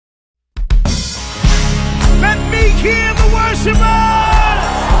hear the worshipers?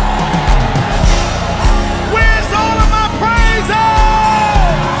 Where's all of my praises?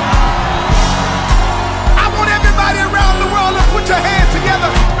 I want everybody around the world to put your hands together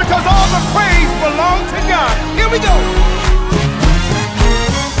because all the praise belongs to God. Here we go.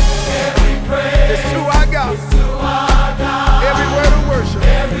 Every praise It's to our God. is to our God. Every word of worship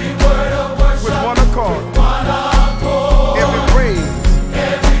Every word of worship with one accord. one accord. Every praise,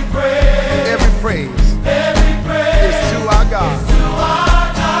 Every praise, every praise every praise is to our God. to our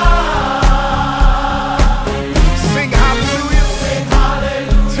God. Sing hallelujah Sing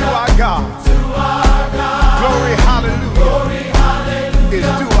hallelujah to our God. to our God. Glory hallelujah Glory, hallelujah is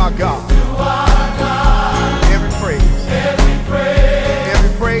to our God. to our God. Every praise, Every praise,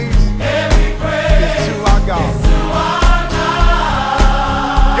 every praise every praise is to our God. to our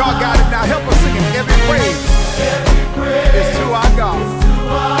God. Y'all got it now. Help us sing it. Every praise Every praise is to our God. to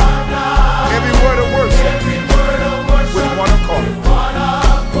our God. Every word of worship Every word of worship with one accord. one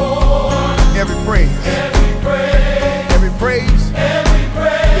accord. Every praise, Every praise, every praise every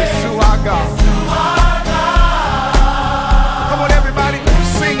praise is to our God. to our God. Come on, everybody,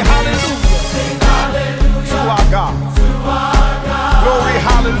 sing hallelujah.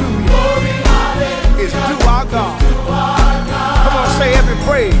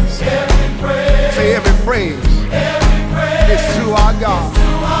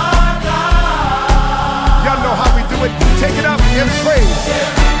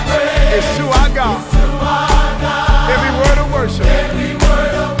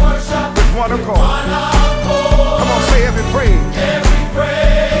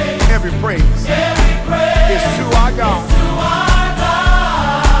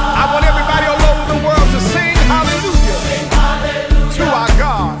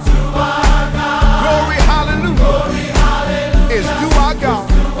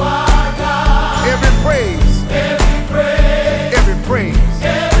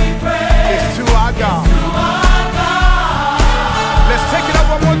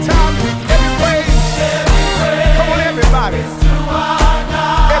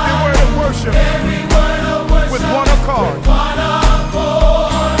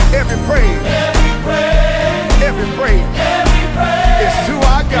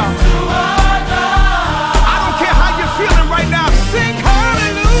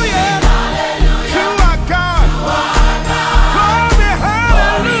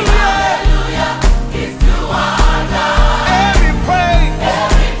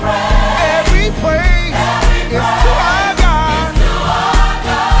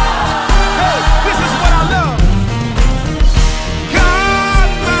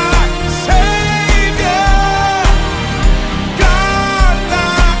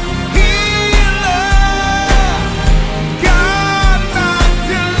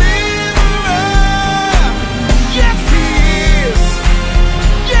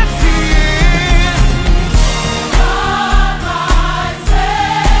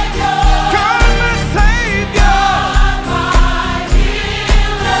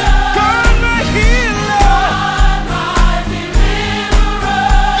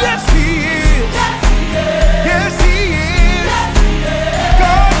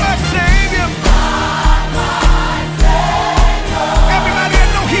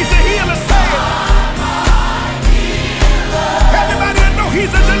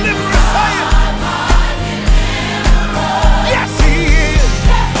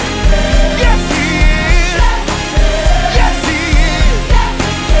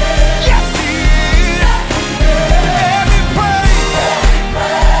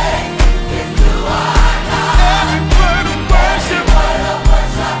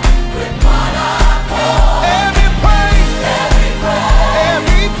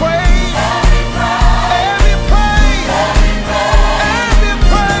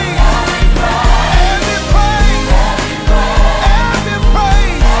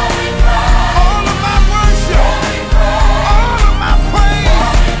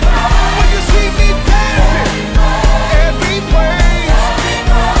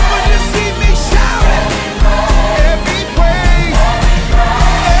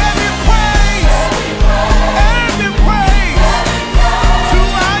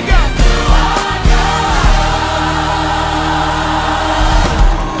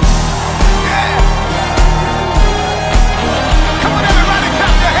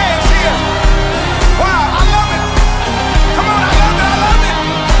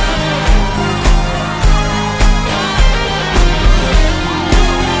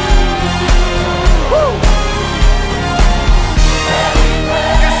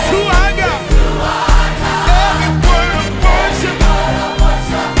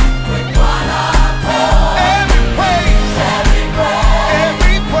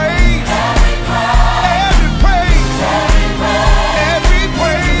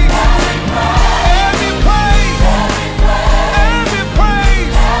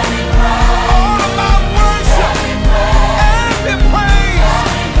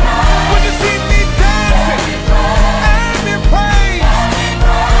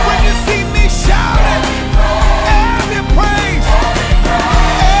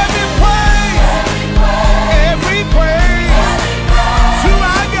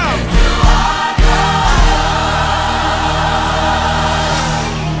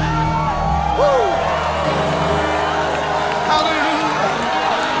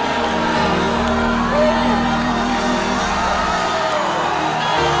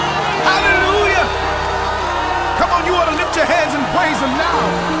 praise him now.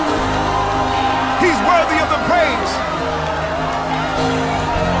 He's worthy of the praise.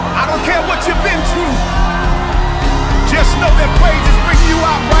 I don't care what you've been through. Just know that praise is bringing you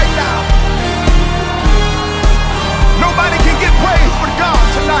out right now. Nobody can get praise but God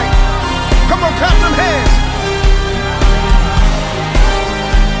tonight. Come on, clap them hands.